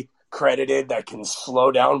guy credited that can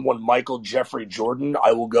slow down one Michael Jeffrey Jordan,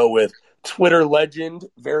 I will go with Twitter legend,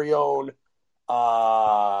 very own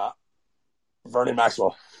Vernon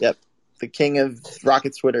Maxwell. Yep. The king of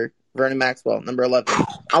Rockets Twitter, Vernon Maxwell, number 11.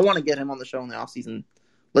 I want to get him on the show in the offseason.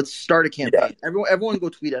 Let's start a campaign. Yeah. Everyone go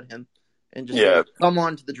tweet at him and just say, come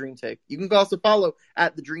on to the Dream Take. You can also follow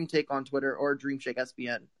at the Dream Take on Twitter or Dream Shake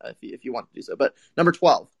SBN if you want to do so. But number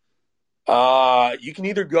 12. You can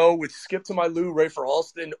either go with Skip to My Lou, Ray for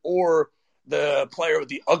Alston, or the player with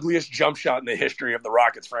the ugliest jump shot in the history of the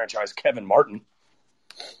Rockets franchise, Kevin Martin.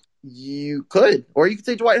 You could. Or you could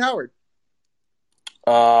say Dwight Howard.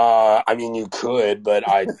 I mean, you could, but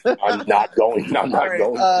I'm not going. I'm not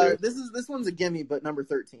going to. This one's a gimme, but number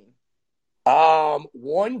 13.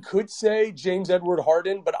 One could say James Edward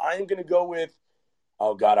Harden, but I am going to go with.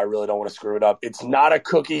 Oh God, I really don't want to screw it up. It's not a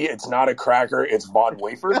cookie. It's not a cracker. It's Von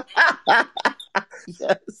Wafer.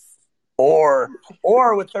 Yes. Or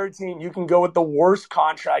with 13, you can go with the worst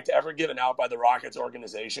contract ever given out by the Rockets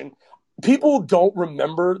organization. People don't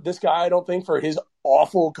remember this guy, I don't think, for his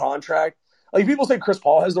awful contract. Like, people say Chris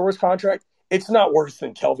Paul has the worst contract. It's not worse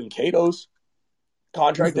than Kelvin Cato's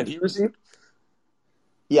contract that he received.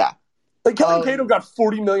 Yeah. Like, Kelvin Cato got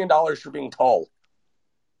 $40 million for being tall.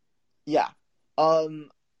 Yeah.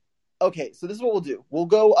 Okay, so this is what we'll do. We'll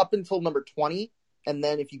go up until number 20, and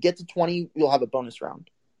then if you get to 20, you'll have a bonus round.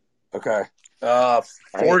 Okay.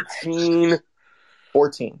 14.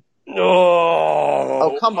 14.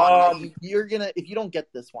 Oh, come on. You're going to, if you don't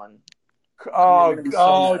get this one. It's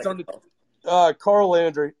on the Carl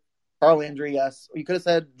Landry. Carl Landry, yes. You could have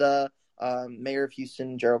said the mayor of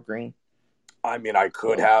Houston, Gerald Green. I mean, I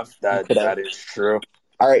could have. That is true.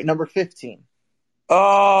 All right, number 15.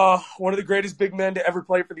 One of the greatest big men to ever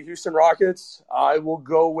play for the Houston Rockets. I will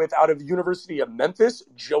go with, out of the University of Memphis,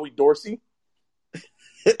 Joey Dorsey.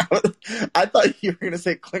 I thought you were going to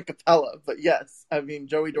say Clint Capella, but yes. I mean,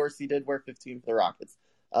 Joey Dorsey did wear 15 for the Rockets.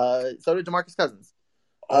 So did DeMarcus Cousins.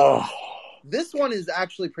 This one is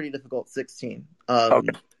actually pretty difficult, 16. Okay.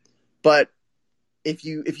 But if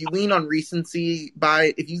you lean on recency, you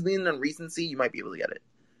might be able to get it.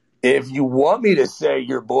 If you want me to say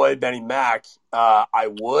your boy Benny Mack, I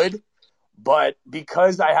would. But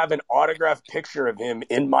because I have an autographed picture of him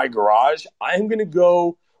in my garage, I'm going to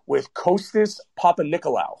go with Kostas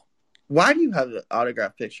Papanikolaou. Why do you have an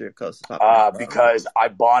autographed picture of Kostas Papanikolaou? Because I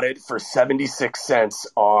bought it for 76 cents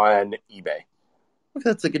on eBay.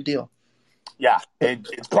 That's a good deal. Yeah,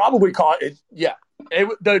 it's probably caught.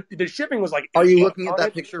 The shipping was like. Are you looking at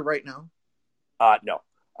that picture right now? No.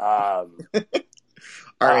 All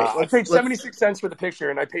right. I paid 76 cents for the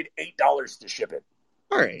picture, and I paid $8 to ship it.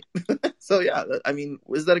 All right. So yeah, I mean,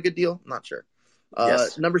 is that a good deal? I'm not sure.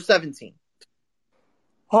 Yes. Number 17.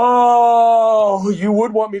 Oh, you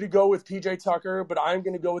would want me to go with PJ Tucker, but I'm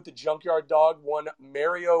going to go with the Junkyard Dog one,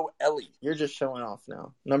 Mario Ellie. You're just showing off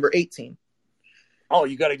now. Number 18. Oh,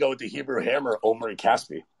 you got to go with the Hebrew Hammer, Omri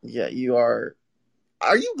Caspi. Yeah, you are.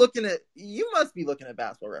 Are you looking at? You must be looking at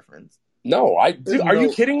Basketball Reference. No, are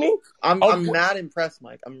you kidding me? I'm mad impressed,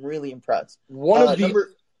 Mike. I'm really impressed. One of number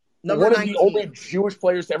one 19. Of the only Jewish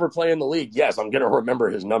players to ever play in the league. Yes, I'm going to remember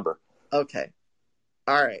his number. Okay.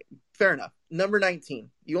 All right. Fair enough. Number 19.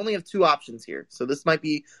 You only have two options here, so this might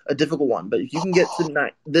be a difficult one. But if you can get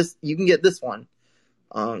to you can get this one.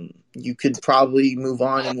 You could probably move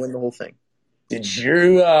on and win the whole thing. Did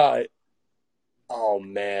you? Oh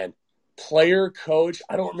man, player coach.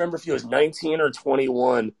 I don't remember if he was 19 or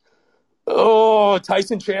 21. Oh,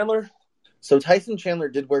 Tyson Chandler. So Tyson Chandler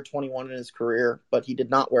did wear 21 in his career, but he did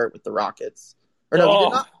not wear it with the Rockets. Or no, he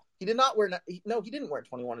did not. He did not wear. No, he didn't wear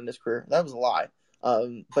 21 in his career. That was a lie.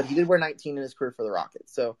 But he did wear 19 in his career for the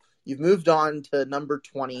Rockets. So you've moved on to number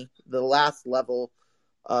 20, the last level,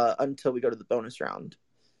 until we go to the bonus round.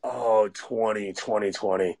 Oh, 20.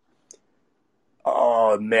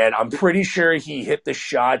 Oh, man, I'm pretty sure he hit the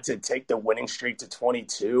shot to take the winning streak to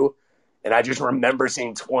 22, and I just remember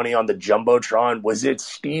seeing 20 on the Jumbotron. Was it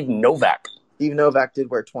Steve Novak? Steve Novak did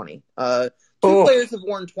wear 20. Two players have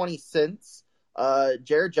worn 20 since,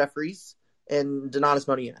 Jared Jeffries and Donatas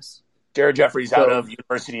Modianis. Jared Jeffries out of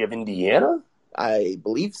University of Indiana? I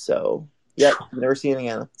believe so. Yep, University of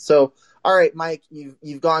Indiana. So, all right, Mike,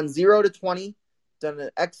 you've gone 0 to 20, done an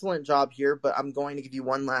excellent job here, but I'm going to give you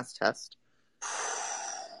one last test.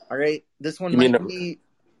 All right, this one might be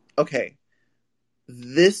okay.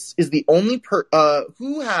 This is the only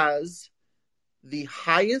who has the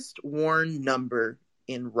highest worn number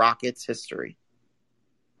in Rockets history.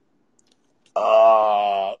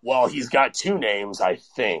 Well, he's got two names, I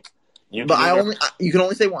think. You can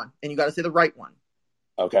only say one, and you got to say the right one.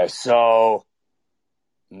 Okay, so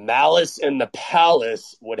Malice in the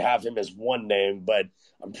Palace would have him as one name, but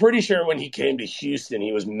I'm pretty sure when he came to Houston,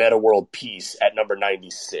 he was Meta World Peace at number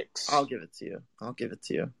 96. I'll give it to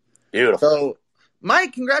you. Beautiful. So,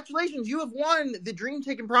 Mike, congratulations. You have won the Dream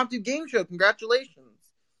Take Impromptu Game Show. Congratulations.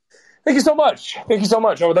 Thank you so much.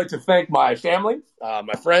 I would like to thank my family,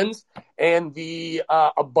 my friends, and the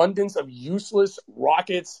abundance of useless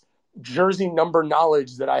Rockets jersey number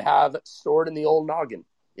knowledge that I have stored in the old noggin.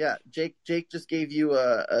 Yeah, Jake just gave you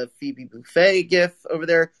a Phoebe Buffet gif over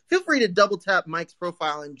there. Feel free to double tap Mike's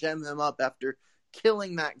profile and gem him up after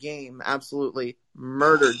killing that game. Absolutely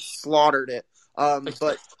murdered, slaughtered it.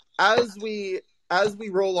 But as we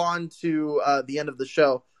roll on to the end of the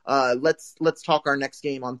show, let's talk our next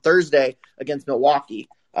game on Thursday against Milwaukee.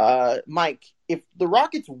 Mike, if the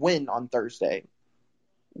Rockets win on Thursday,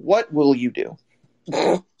 what will you do?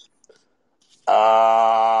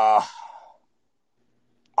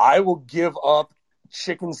 I will give up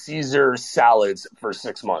chicken Caesar salads for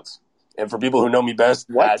 6 months. And for people who know me best,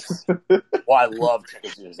 that's why I love chicken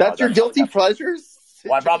Caesar salads. That's your guilty pleasures?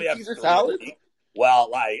 Well, I probably have Caesar salad? Well,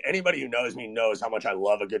 like anybody who knows me knows how much I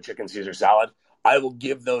love a good chicken Caesar salad. I will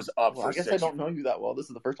give those up for I guess 6 I don't know you that well. This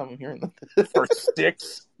is the first time I'm hearing that. for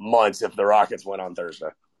 6 months if the Rockets win on Thursday.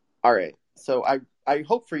 All right. So I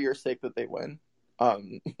hope for your sake that they win.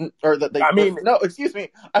 Or that they. No, excuse me.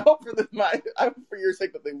 I hope for your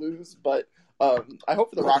sake that they lose, but I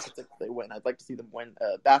hope for the Rockets that they win. I'd like to see them win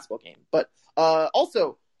a basketball game. But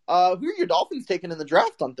also, who are your Dolphins taking in the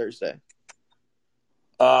draft on Thursday?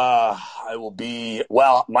 My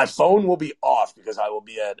phone will be off because I will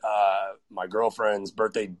be at my girlfriend's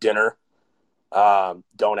birthday dinner.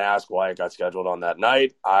 Don't ask why it got scheduled on that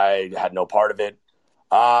night. I had no part of it.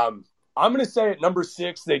 I'm going to say at number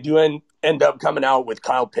 6, they do end up coming out with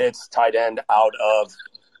Kyle Pitts, tight end out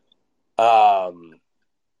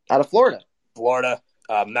of Florida.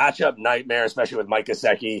 Matchup nightmare, especially with Mike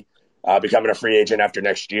Gesicki becoming a free agent after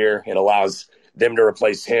next year. It allows them to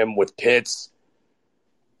replace him with Pitts.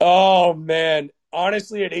 Oh, man.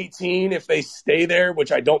 Honestly, at 18, if they stay there,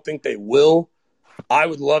 which I don't think they will, I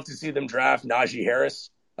would love to see them draft Najee Harris,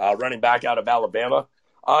 running back out of Alabama.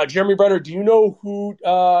 Jeremy Brenner, do you know who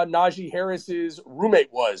Najee Harris's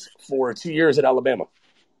roommate was for 2 years at Alabama?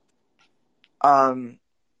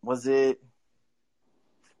 Was it?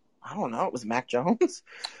 I don't know. It was Mac Jones.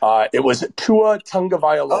 It was Tua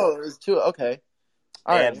Tagovailoa. Oh, it was Tua. Okay.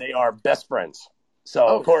 All right. They are best friends.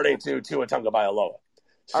 So according to Tua Tagovailoa.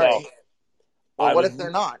 So, right. Well, what if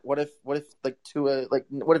they're not? What if like Tua, like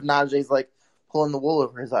what if Najee's like pulling the wool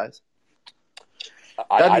over his eyes?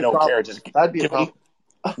 I don't care. Just that'd be a problem.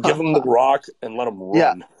 Give him the rock and let him run.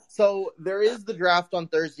 Yeah. So there is the draft on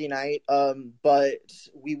Thursday night, but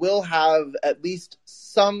we will have at least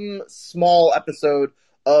some small episode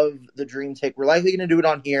of the Dream Take. We're likely going to do it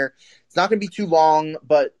on here. It's not going to be too long,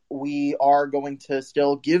 but we are going to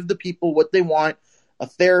still give the people what they want, a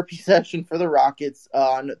therapy session for the Rockets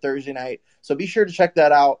on Thursday night. So be sure to check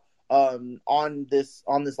that out on this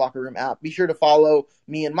Locker Room app. Be sure to follow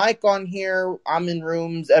me and Mike on here. I'm in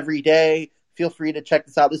rooms every day. Feel free to check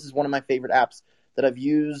this out. This is one of my favorite apps that I've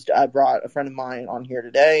used. I brought a friend of mine on here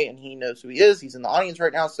today, and he knows who he is. He's in the audience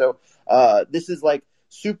right now. So this is like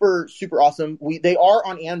super, super awesome. They are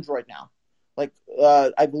on Android now. Like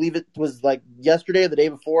I believe it was like yesterday or the day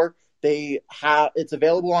before. It's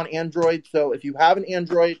available on Android. So if you have an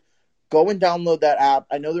Android, go and download that app.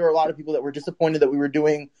 I know there are a lot of people that were disappointed that we were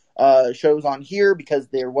doing shows on here because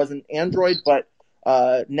there wasn't Android, but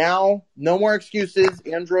now no more excuses.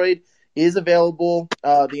 Android is available.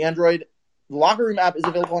 The Locker Room app is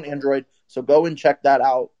available on Android, so go and check that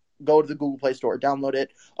out. Go to the Google Play Store, download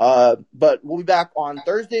it. But we'll be back on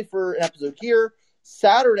Thursday for an episode here.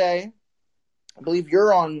 Saturday, I believe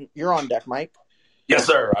you're on deck, Mike. Yes,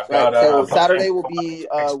 sir. So Saturday will be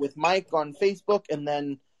with Mike on Facebook, and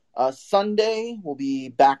then Sunday we'll be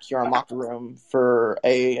back here on Locker Room for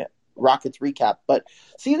a Rockets recap. But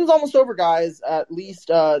season's almost over, guys. At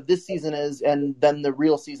least this season is, and then the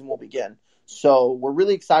real season will begin. So we're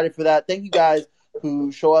really excited for that. Thank you guys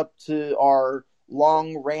who show up to our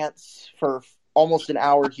long rants for almost an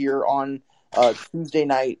hour here on Tuesday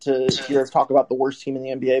night to hear us talk about the worst team in the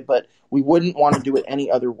NBA, but we wouldn't want to do it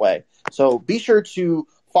any other way. So be sure to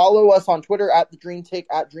follow us on Twitter at The Dream Take,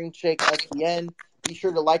 at DreamShakeSPN. Be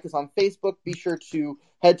sure to like us on Facebook. Be sure to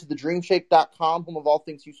head to thedreamshake.com, home of all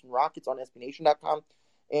things Houston Rockets, on SBNation.com.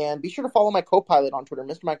 And be sure to follow my co-pilot on Twitter,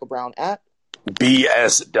 Mr. Michael Brown, at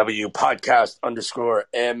BSW Podcast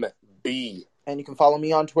 _MB. And you can follow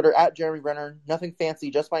me on Twitter at Jeremy Brenner. Nothing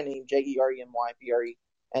fancy, just my name,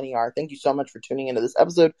 JEREMYBRENER. Thank you so much for tuning into this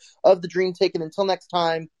episode of The Dream Take. And until next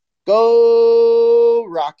time, go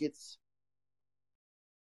Rockets!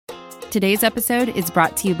 Today's episode is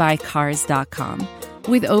brought to you by Cars.com.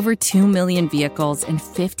 With over 2 million vehicles and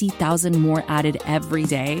 50,000 more added every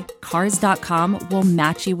day, Cars.com will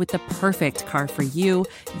match you with the perfect car for you,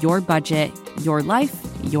 your budget, your life,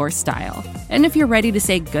 your style. And if you're ready to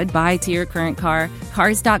say goodbye to your current car,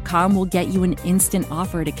 Cars.com will get you an instant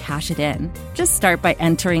offer to cash it in. Just start by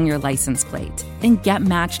entering your license plate and get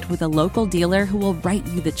matched with a local dealer who will write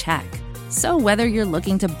you the check. So whether you're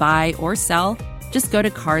looking to buy or sell, just go to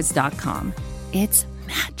Cars.com. It's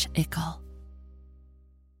magical.